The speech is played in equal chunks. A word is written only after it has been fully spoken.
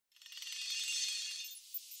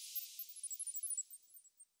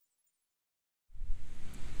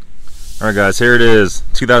Alright guys, here it is,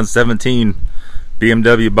 2017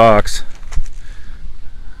 BMW box.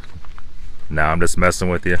 Nah, I'm just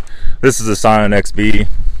messing with you. This is a Scion XB.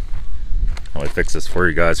 Let me fix this for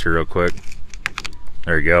you guys here real quick.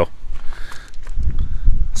 There you go.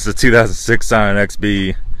 This is a 2006 Scion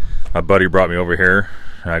XB. My buddy brought me over here,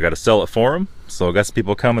 and I got to sell it for him. So I got some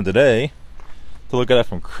people coming today to look at it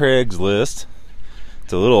from Craigslist.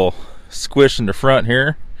 It's a little squish in the front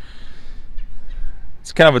here.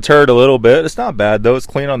 It's kind of a turd a little bit. It's not bad though. It's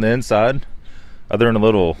clean on the inside. Other than a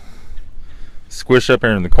little squish up here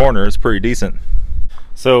in the corner, it's pretty decent.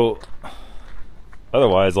 So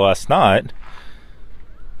otherwise, last night,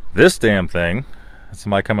 this damn thing,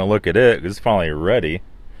 somebody come and look at it. It's finally ready.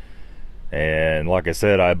 And like I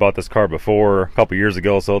said, I bought this car before a couple years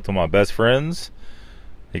ago, sold it to my best friends.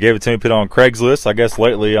 He gave it to me, put it on Craigslist. I guess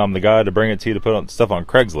lately I'm the guy to bring it to you to put on stuff on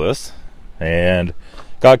Craigslist. And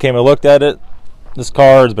God came and looked at it. This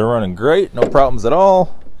car has been running great, no problems at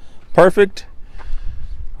all, perfect.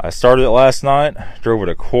 I started it last night, drove it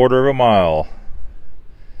a quarter of a mile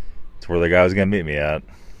to where the guy was gonna meet me at.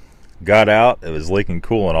 Got out, it was leaking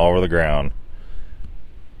coolant all over the ground.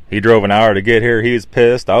 He drove an hour to get here. He was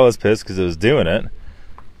pissed. I was pissed because it was doing it,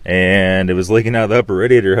 and it was leaking out of the upper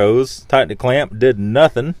radiator hose. Tightened the clamp, did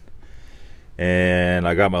nothing, and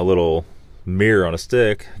I got my little mirror on a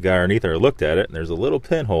stick. Guy underneath there looked at it, and there's a little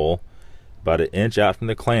pinhole about an inch out from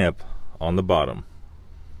the clamp on the bottom.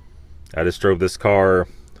 I just drove this car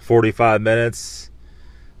 45 minutes,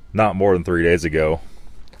 not more than 3 days ago.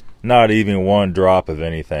 Not even one drop of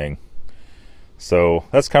anything. So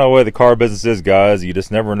that's kind of the way the car business is, guys. You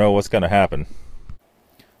just never know what's going to happen.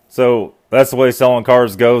 So that's the way selling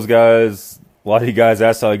cars goes, guys. A lot of you guys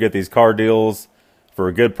ask how to get these car deals for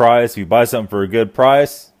a good price. If you buy something for a good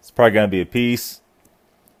price, it's probably going to be a piece.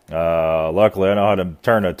 Luckily, I know how to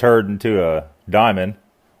turn a turd into a diamond,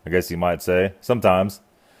 I guess you might say, sometimes.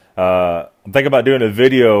 I'm thinking about doing a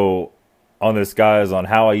video on this, guys, on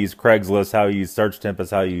how I use Craigslist, how I use Search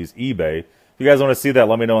Tempest, how I use eBay. If you guys want to see that,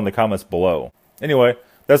 let me know in the comments below. Anyway,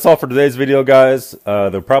 that's all for today's video, guys.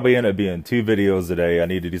 There'll probably end up being 2 videos today. I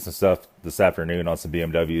need to do some stuff this afternoon on some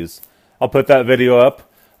BMWs. I'll put that video up.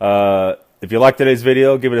 If you like today's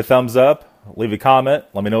video, give it a thumbs up. Leave a comment.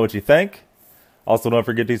 Let me know what you think. Also, don't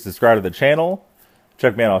forget to subscribe to the channel.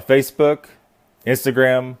 Check me out on Facebook,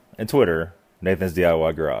 Instagram, and Twitter, Nathan's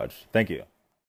DIY Garage. Thank you.